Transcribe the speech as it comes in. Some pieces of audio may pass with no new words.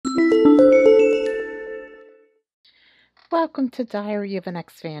Welcome to Diary of an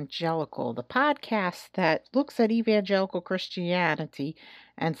Evangelical, the podcast that looks at evangelical Christianity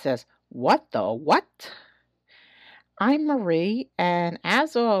and says, "What the what?" I'm Marie, and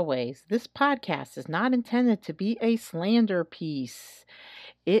as always, this podcast is not intended to be a slander piece.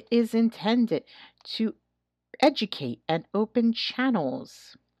 It is intended to educate and open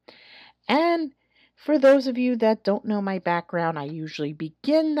channels. And for those of you that don't know my background, I usually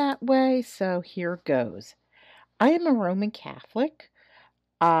begin that way, so here goes. I am a Roman Catholic.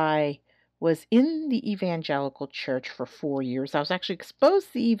 I was in the Evangelical Church for 4 years. I was actually exposed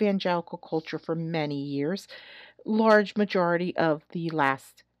to the evangelical culture for many years. Large majority of the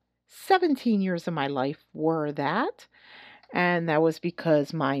last 17 years of my life were that. And that was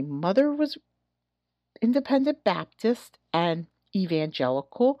because my mother was Independent Baptist and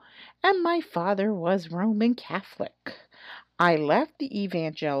evangelical, and my father was Roman Catholic. I left the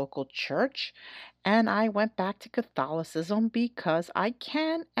Evangelical Church and I went back to Catholicism because I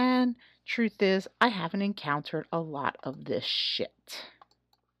can, and truth is, I haven't encountered a lot of this shit.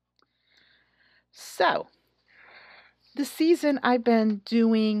 So, this season I've been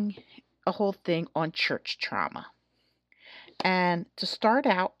doing a whole thing on church trauma. And to start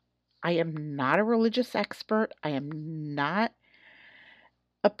out, I am not a religious expert. I am not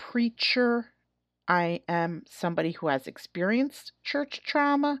a preacher. I am somebody who has experienced church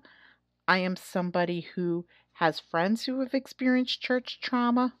trauma. I am somebody who has friends who have experienced church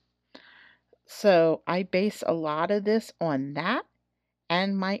trauma. So I base a lot of this on that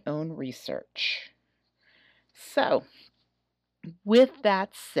and my own research. So, with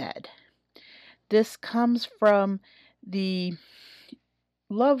that said, this comes from the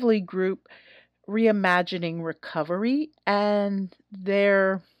lovely group Reimagining Recovery and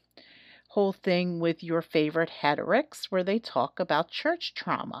their whole thing with your favorite heterics where they talk about church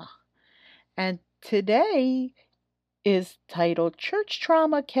trauma. And today is titled Church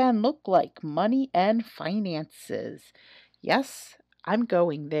Trauma Can Look Like Money and Finances. Yes, I'm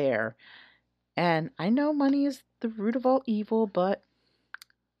going there. And I know money is the root of all evil, but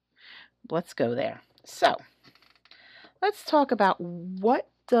let's go there. So, let's talk about what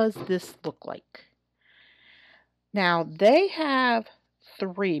does this look like. Now, they have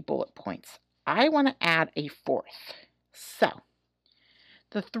 3 bullet points. I want to add a 4th. So,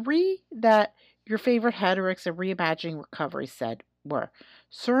 the 3 that your favorite heterics of Reimagining Recovery said were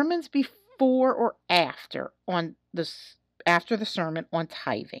sermons before or after the sermon on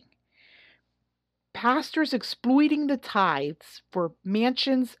tithing. Pastors exploiting the tithes for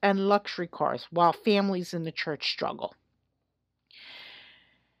mansions and luxury cars while families in the church struggle.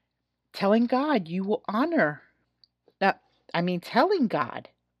 Telling God you will honor. Telling God.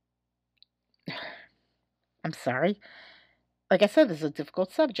 I'm sorry. Like I said, this is a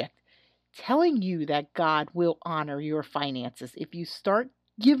difficult subject. Telling you that God will honor your finances if you start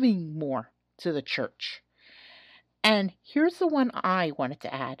giving more to the church. And here's the one I wanted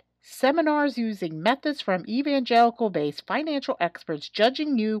to add. Seminars using methods from evangelical-based financial experts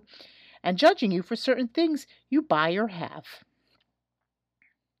judging you for certain things you buy or have.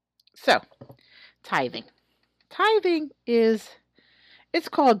 So, tithing. Tithing it's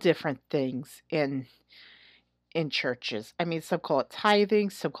called different things in churches. Some call it tithing,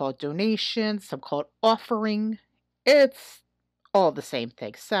 some call it donation, some call it offering. It's all the same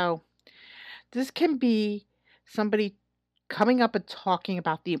thing. So, this can be somebody coming up and talking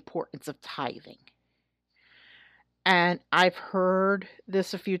about the importance of tithing. And I've heard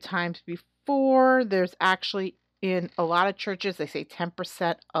this a few times before. There's actually, in a lot of churches, they say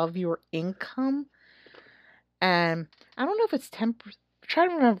 10% of your income. And I don't know if it's 10%. I'm trying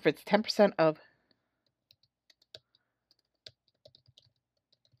to remember if it's 10% of.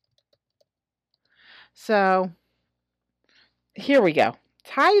 So, here we go.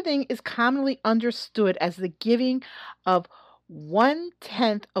 Tithing is commonly understood as the giving of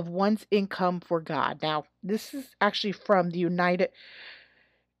 1/10 of one's income for God. Now, this is actually from the United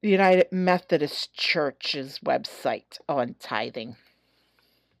Methodist Church's website on tithing.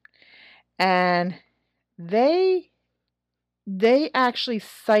 And they actually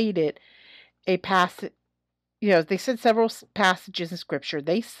cited a passage, they said several passages in scripture.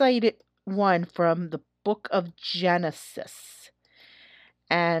 They cited one from the book of Genesis.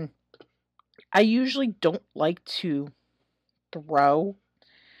 And I usually don't like to throw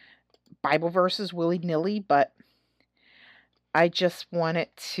Bible verses willy-nilly, but I just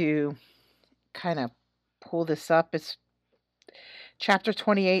wanted to kind of pull this up. It's chapter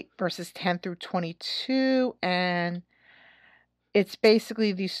 28, verses 10 through 22, and it's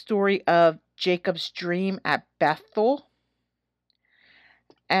basically the story of Jacob's dream at Bethel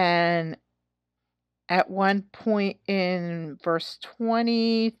and At one point in verse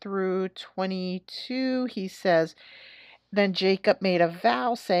 20 through 22, he says, Then Jacob made a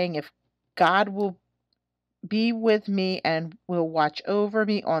vow, saying, If God will be with me and will watch over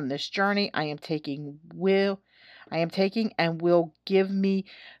me on this journey I am taking and will give me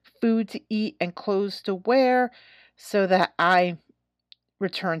food to eat and clothes to wear, so that I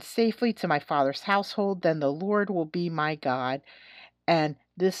return safely to my father's household, then the Lord will be my God, and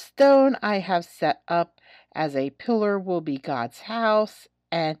this stone I have set up as a pillar will be God's house,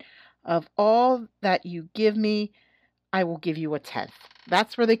 and of all that you give me, I will give you a tenth.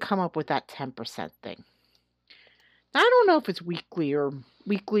 That's where they come up with that 10% thing. I don't know if it's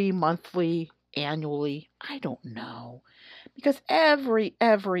weekly, monthly, annually. I don't know. Because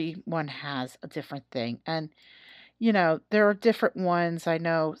everyone has a different thing. And there are different ones. I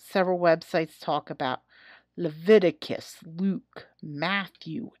know several websites talk about Leviticus, Luke,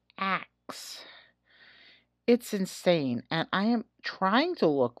 Matthew, Acts. It's insane. And I am trying to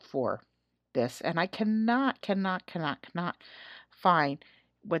look for this, and I cannot find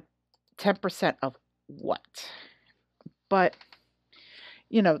what 10% of what. But,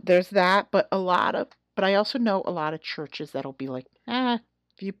 there's that. But I also know a lot of churches that'll be like, if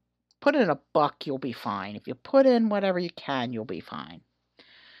you put in $1, you'll be fine. If you put in whatever you can, you'll be fine.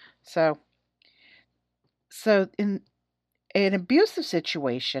 So in an abusive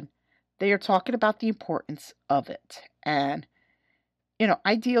situation, they are talking about the importance of it. And,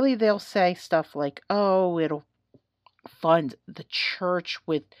 ideally they'll say stuff like, oh, it'll fund the church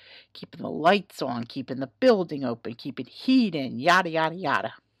with keeping the lights on, keeping the building open, keeping heat in, yada, yada,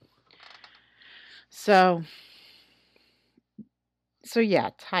 yada. So yeah,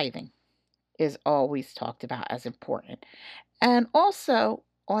 tithing is always talked about as important. And also,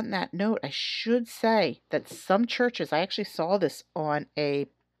 on that note, I should say that some churches, I actually saw this on a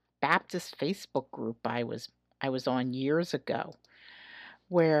Baptist Facebook group I was on years ago,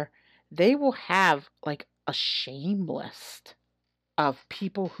 where they will have like a shame list of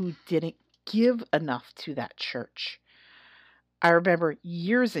people who didn't give enough to that church. I remember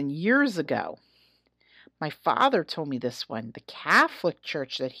years and years ago, my father told me this one. The Catholic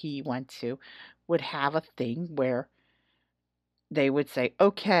church that he went to would have a thing where they would say,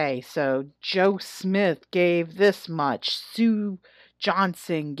 okay, so Joe Smith gave this much, Sue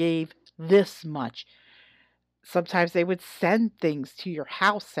Johnson gave this much. Sometimes they would send things to your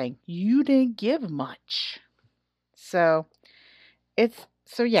house saying, you didn't give much. So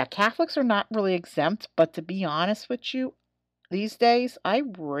yeah, Catholics are not really exempt, but to be honest with you, these days, I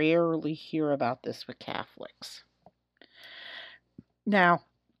rarely hear about this with Catholics. Now,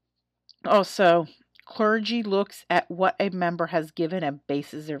 also, clergy looks at what a member has given and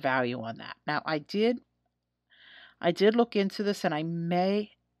bases their value on that. Now, I did look into this, and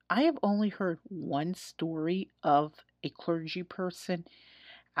I have only heard one story of a clergy person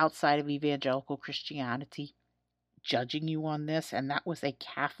outside of evangelical Christianity judging you on this, and that was a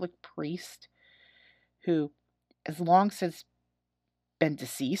Catholic priest who has long since been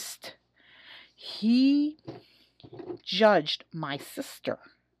deceased. He judged my sister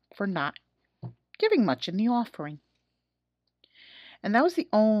for not giving much in the offering. And that was the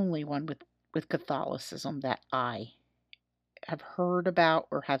only one with Catholicism that I have heard about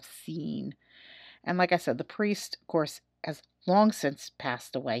or have seen. And like I said, the priest, of course, has long since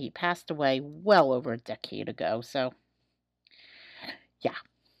passed away. He passed away well over a decade ago. So, yeah.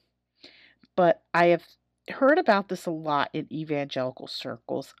 But I have heard about this a lot in evangelical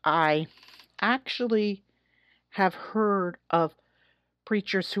circles. I actually have heard of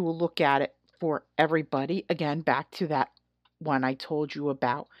preachers who will look at it for everybody. Again, back to that one I told you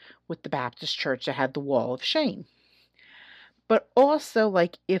about with the Baptist church that had the wall of shame. But also,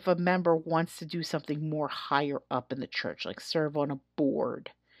 like, if a member wants to do something more higher up in the church, like serve on a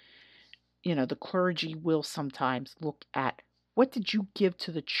board, the clergy will sometimes look at what did you give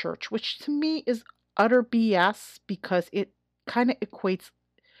to the church, which to me is utter BS because it kind of equates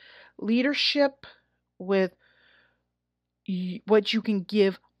leadership with what you can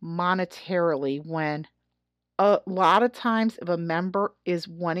give monetarily, when a lot of times if a member is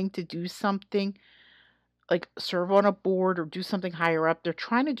wanting to do something like serve on a board or do something higher up, they're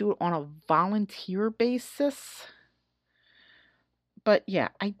trying to do it on a volunteer basis. But yeah,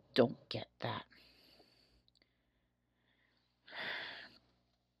 I don't get that.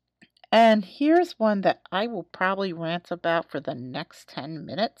 And here's one that I will probably rant about for the next 10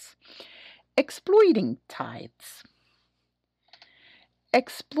 minutes. Exploiting tithes.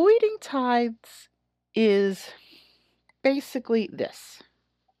 Exploiting tithes is basically this.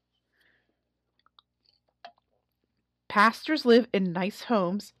 Pastors live in nice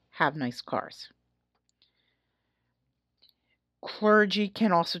homes, have nice cars. Clergy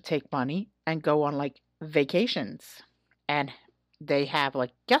can also take money and go on like vacations, and they have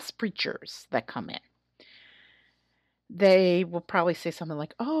like guest preachers that come in. They will probably say something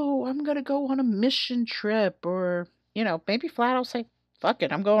like, "Oh, I'm going to go on a mission trip," or, maybe flat out say, "Fuck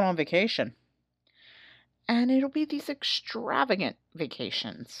it, I'm going on vacation." And it'll be these extravagant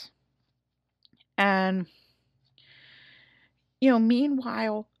vacations. And,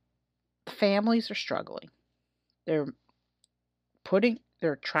 meanwhile, the families are struggling. They're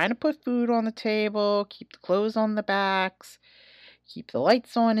they're trying to put food on the table, keep the clothes on the backs, keep the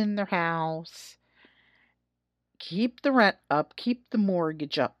lights on in their house, keep the rent up, keep the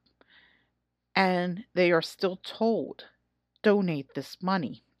mortgage up. And they are still told, donate this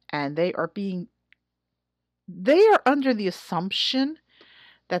money. And they are under the assumption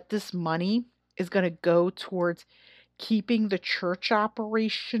that this money is going to go towards keeping the church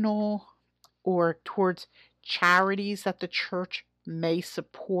operational or towards charities that the church may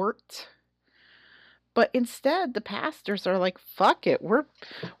support. But instead, the pastors are like, "Fuck it, we're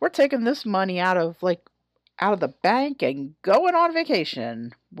taking this money out of the bank and going on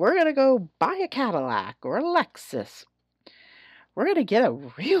vacation. We're gonna go buy a Cadillac or a Lexus. We're gonna get a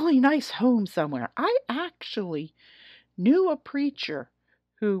really nice home somewhere." I actually knew a preacher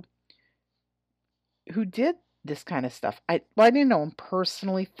who did this kind of stuff. I didn't know him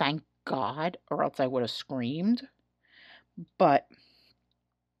personally, thank God, or else I would have screamed. But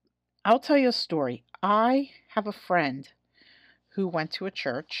I'll tell you a story. I have a friend who went to a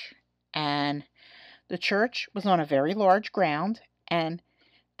church, and the church was on a very large ground, and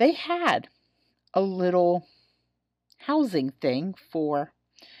they had a little housing thing for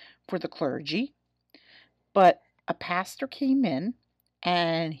the clergy. But a pastor came in,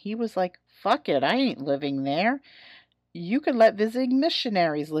 and he was like, "Fuck it, I ain't living there. You can let visiting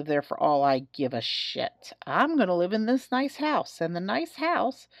missionaries live there for all I give a shit. I'm going to live in this nice house." And the nice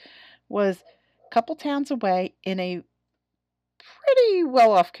house was a couple towns away in a pretty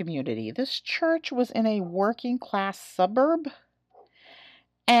well-off community. This church was in a working-class suburb,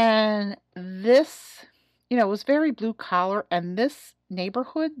 and this, was very blue-collar, and this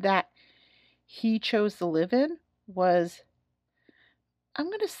neighborhood that he chose to live in was, I'm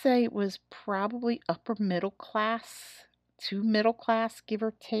going to say it was probably upper middle class to middle class, give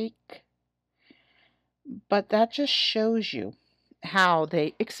or take. But that just shows you how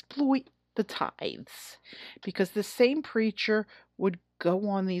they exploit the tithes, because the same preacher would go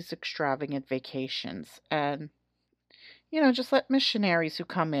on these extravagant vacations and, just let missionaries who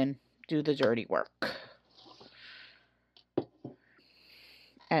come in do the dirty work.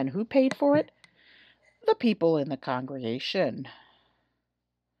 And who paid for it? The people in the congregation.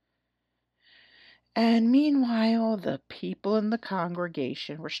 And meanwhile, the people in the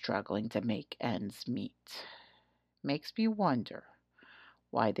congregation were struggling to make ends meet. Makes me wonder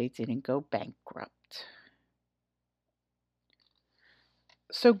why they didn't go bankrupt.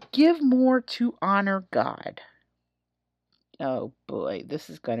 So give more to honor God. Oh boy, this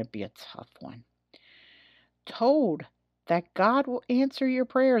is going to be a tough one. Told that God will answer your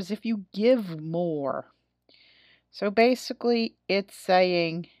prayers if you give more. So basically, it's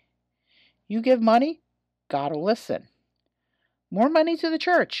saying, you give money, God will listen. More money to the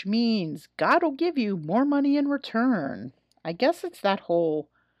church means God will give you more money in return. I guess it's that whole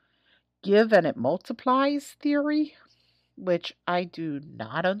give and it multiplies theory, which I do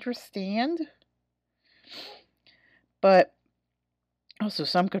not understand. But also,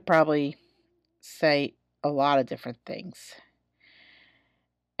 some could probably say a lot of different things.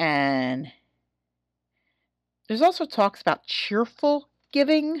 And there's also talks about cheerful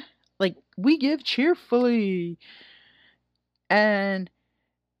giving, like we give cheerfully. And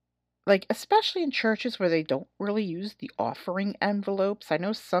like, especially in churches where they don't really use the offering envelopes. I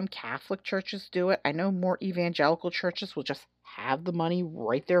know some Catholic churches do it. I know more evangelical churches will just have the money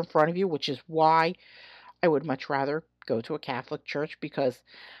right there in front of you, which is why I would much rather go to a Catholic church, because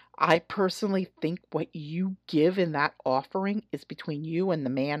I personally think what you give in that offering is between you and the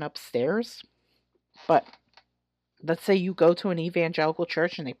man upstairs. But let's say you go to an evangelical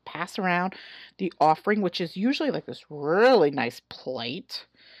church and they pass around the offering, which is usually like this really nice plate,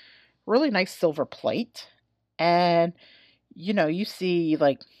 really nice silver plate. And, you see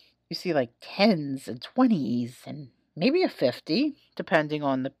like tens and 20s and maybe a 50, depending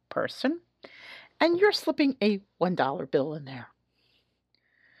on the person. And you're slipping a $1 bill in there.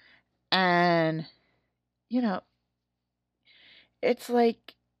 And, it's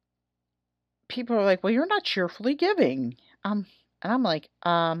like people are like, "Well, you're not cheerfully giving." And I'm like,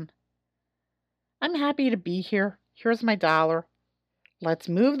 I'm happy to be here. Here's my dollar. Let's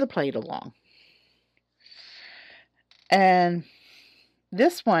move the plate along. And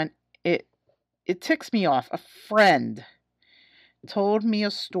this one, it ticks me off. A friend told me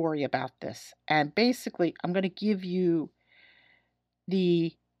a story about this. And basically, I'm going to give you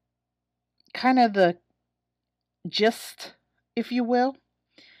the kind of the gist, if you will.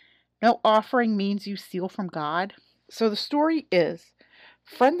 No offering means you steal from God. So the story is,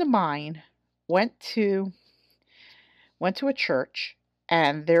 a friend of mine went to a church,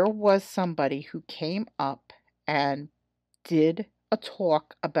 and there was somebody who came up and did a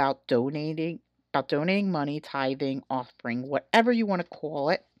talk about donating money, tithing, offering, whatever you want to call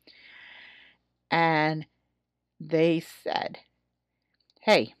it. And they said,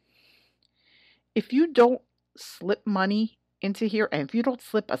 hey, if you don't slip money into here, and if you don't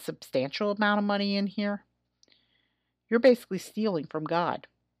slip a substantial amount of money in here, you're basically stealing from God.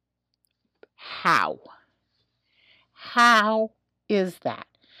 How? How is that?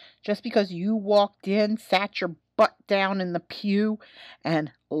 Just because you walked in, sat your butt down in the pew,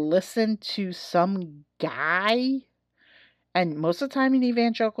 and listened to some guy, and most of the time in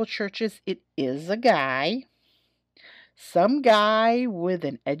evangelical churches, it is a guy, some guy with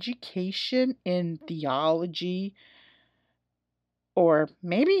an education in theology, or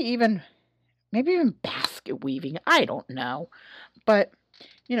maybe even basket weaving. I don't know. But,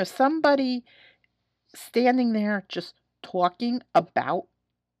 somebody standing there just talking about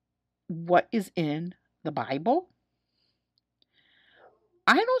what is in the Bible.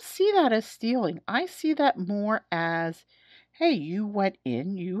 I don't see that as stealing. I see that more as, hey, you went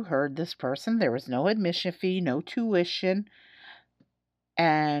in, you heard this person, there was no admission fee, no tuition,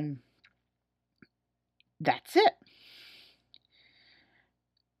 and that's it.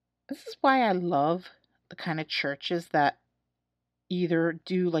 This is why I love the kind of churches that either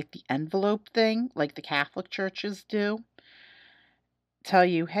do like the envelope thing, like the Catholic churches do, tell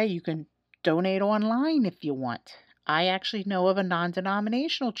you, hey, you can donate online if you want. I actually know of a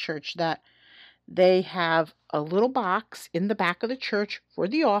non-denominational church that they have a little box in the back of the church for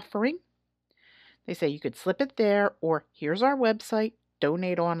the offering. They say you could slip it there, or here's our website,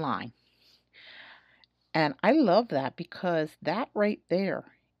 donate online. And I love that, because that right there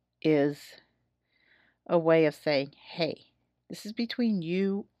is a way of saying, hey, this is between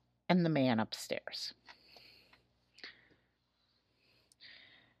you and the man upstairs.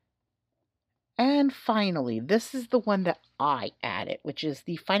 And finally, this is the one that I added, which is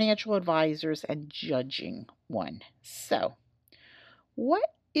the financial advisors and judging one. So,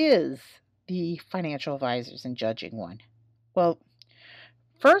 what is the financial advisors and judging one? Well,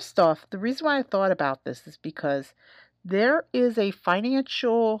 first off, the reason why I thought about this is because there is a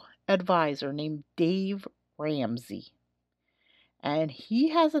financial advisor named Dave Ramsey, and he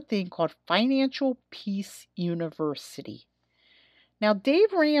has a thing called Financial Peace University. Now,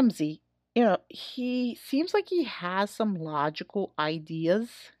 Dave Ramsey, he seems like he has some logical ideas.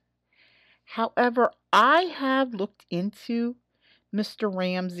 However, I have looked into Mr.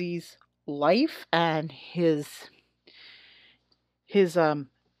 Ramsey's life and his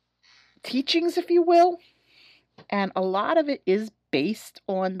teachings, if you will, and a lot of it is based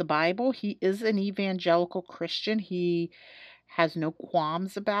on the Bible. He is an evangelical Christian. He has no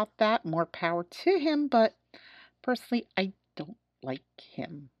qualms about that. More power to him, but personally, I don't like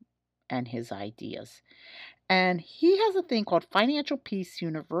him and his ideas. And he has a thing called Financial Peace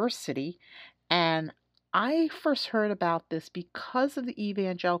University, and I first heard about this because of the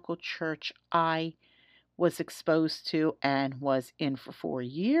Evangelical Church I was exposed to and was in for 4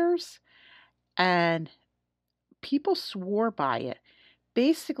 years, and people swore by it.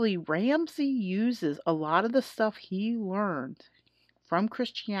 Basically, Ramsey uses a lot of the stuff he learned from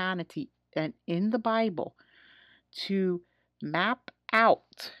Christianity and in the Bible to map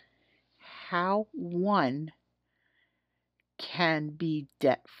out how one can be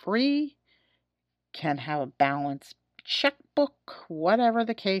debt-free, can have a balanced checkbook, whatever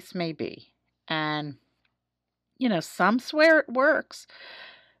the case may be. And, some swear it works,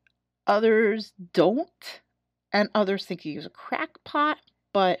 others don't, and others think he's a crackpot,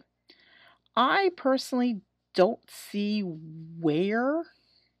 but I personally don't see where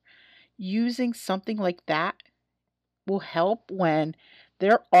using something like that will help when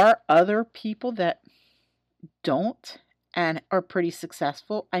there are other people that don't and are pretty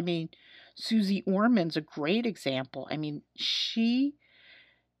successful. I mean, Susie Orman's a great example. I mean, she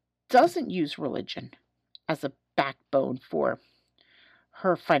doesn't use religion as a backbone for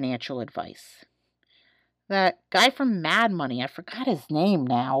her financial advice. That guy from Mad Money, I forgot his name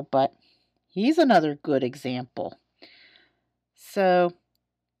now, but he's another good example. So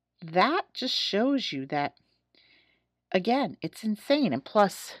that just shows you that, again, it's insane. And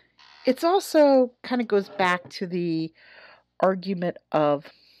plus, It's also kind of goes back to the argument of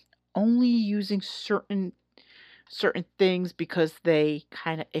only using certain things because they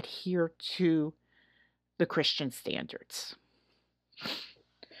kind of adhere to the Christian standards.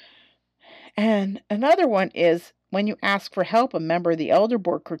 And another one is when you ask for help, a member of the elder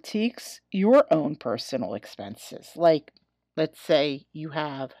board critiques your own personal expenses. Like, let's say you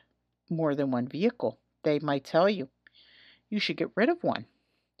have more than one vehicle. They might tell you should get rid of one.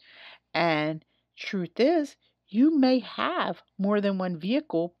 And truth is, you may have more than one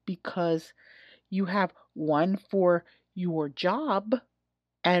vehicle because you have one for your job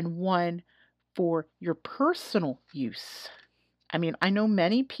and one for your personal use. I mean, I know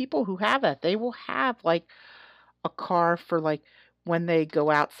many people who have that. They will have like a car for like when they go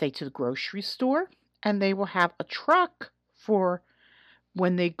out, say, to the grocery store, and they will have a truck for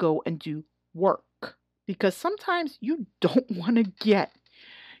when they go and do work. Because sometimes you don't want to get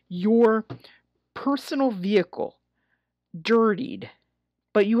your personal vehicle dirtied,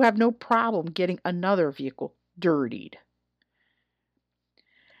 but you have no problem getting another vehicle dirtied.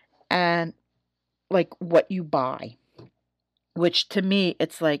 And like what you buy, which to me,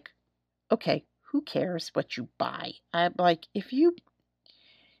 it's like, okay, who cares what you buy? I'm like, if you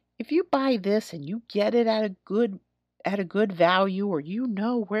buy this and you get it at a good value, or you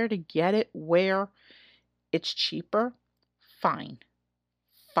know where to get it, where it's cheaper, fine.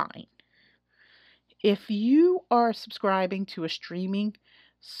 If you are subscribing to a streaming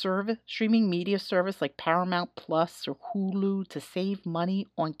media service like Paramount Plus or Hulu to save money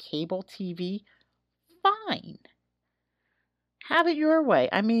on cable TV, fine. Have it your way.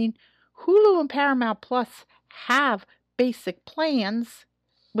 I mean, Hulu and Paramount Plus have basic plans,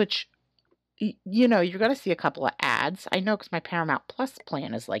 which, you're going to see a couple of ads. I know because my Paramount Plus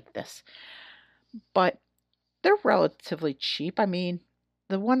plan is like this. But they're relatively cheap. I mean,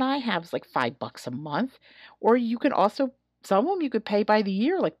 the one I have is like $5 a month. Or you can also, some of them you could pay by the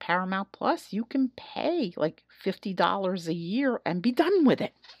year, like Paramount Plus. You can pay like $50 a year and be done with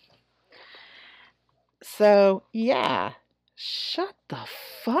it. So, yeah, shut the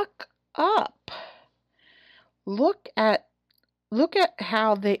fuck up. Look at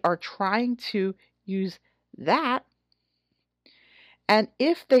how they are trying to use that. And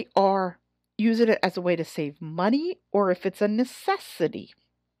if they are using it as a way to save money or if it's a necessity.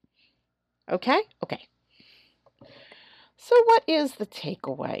 Okay? Okay. So what is the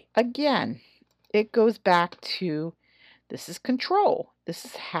takeaway? Again, it goes back to this is control. This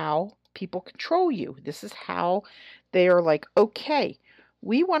is how people control you. This is how they are like, okay,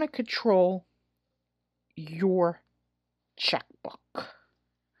 we want to control your checkbook.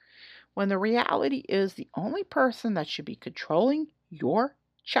 When the reality is the only person that should be controlling your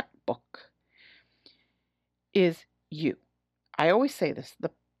checkbook is you. I always say this.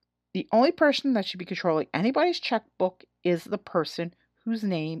 The only person that should be controlling anybody's checkbook is the person whose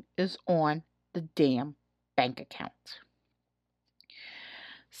name is on the damn bank account.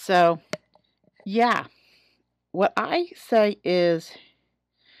 So, yeah, what I say is,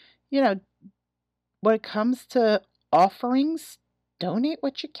 when it comes to offerings, donate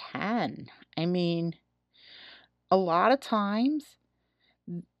what you can. I mean, a lot of times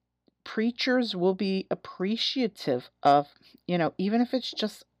preachers will be appreciative of, even if it's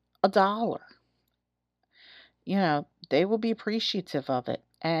just $1. They will be appreciative of it.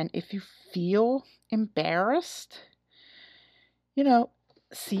 And if you feel embarrassed,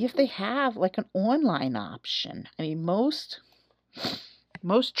 see if they have like an online option. I mean, most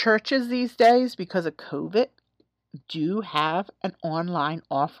churches these days, because of COVID, do have an online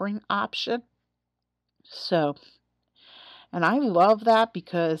offering option. So, and I love that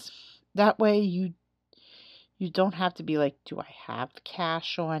because that way you don't have to be like, do I have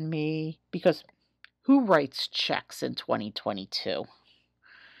cash on me? Because who writes checks in 2022?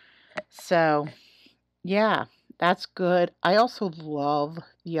 So, yeah, that's good. I also love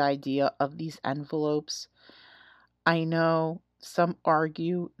the idea of these envelopes. I know some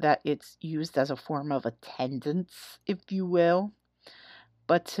argue that it's used as a form of attendance, if you will.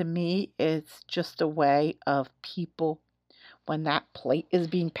 But to me, it's just a way of people, when that plate is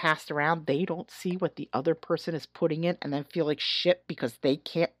being passed around, they don't see what the other person is putting in and then feel like shit because they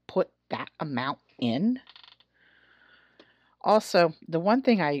can't put that amount in. Also, the one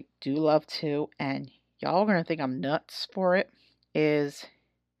thing I do love too, and y'all are going to think I'm nuts for it, is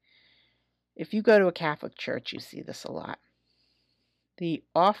if you go to a Catholic church, you see this a lot. The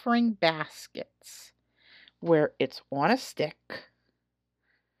offering baskets where it's on a stick.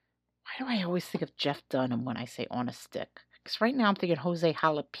 Why do I always think of Jeff Dunham when I say on a stick? Because right now I'm thinking Jose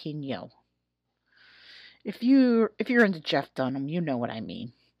Jalapeno. If you're into Jeff Dunham, you know what I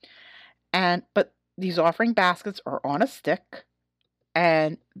mean. But these offering baskets are on a stick,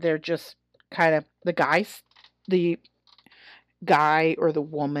 and they're just kind of the guy or the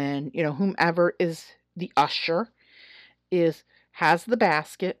woman, whomever is the usher is has the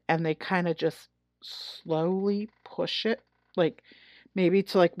basket, and they kind of just slowly push it, like maybe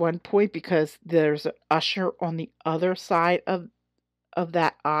to like one point, because there's an usher on the other side of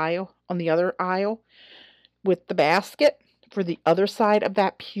that aisle, on the other aisle, with the basket for the other side of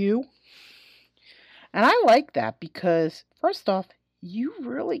that pew. And I like that because, first off, you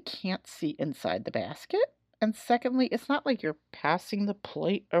really can't see inside the basket. And secondly, it's not like you're passing the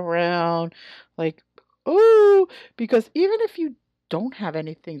plate around like, ooh, because even if you don't have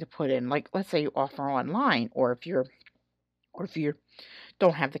anything to put in, like let's say you offer online, or if you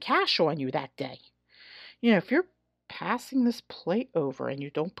don't have the cash on you that day, if you're passing this plate over and you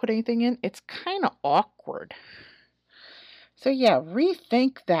don't put anything in, it's kind of awkward. So yeah,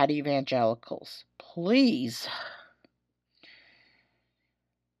 rethink that, evangelicals, please.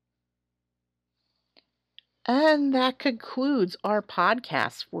 And that concludes our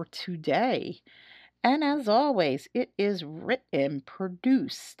podcast for today. And as always, it is written,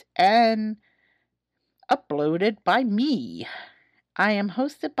 produced, and uploaded by me. I am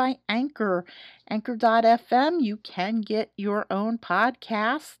hosted by Anchor, Anchor.fm. You can get your own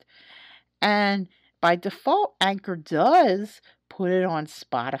podcast. And by default, Anchor does put it on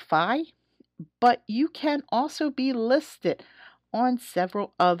Spotify, but you can also be listed on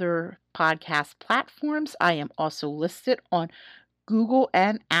several other podcast platforms. I am also listed on Google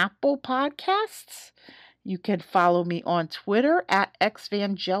and Apple Podcasts. You can follow me on Twitter at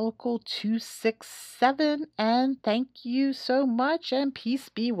Evangelical267. And thank you so much, and peace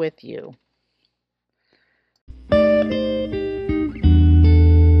be with you.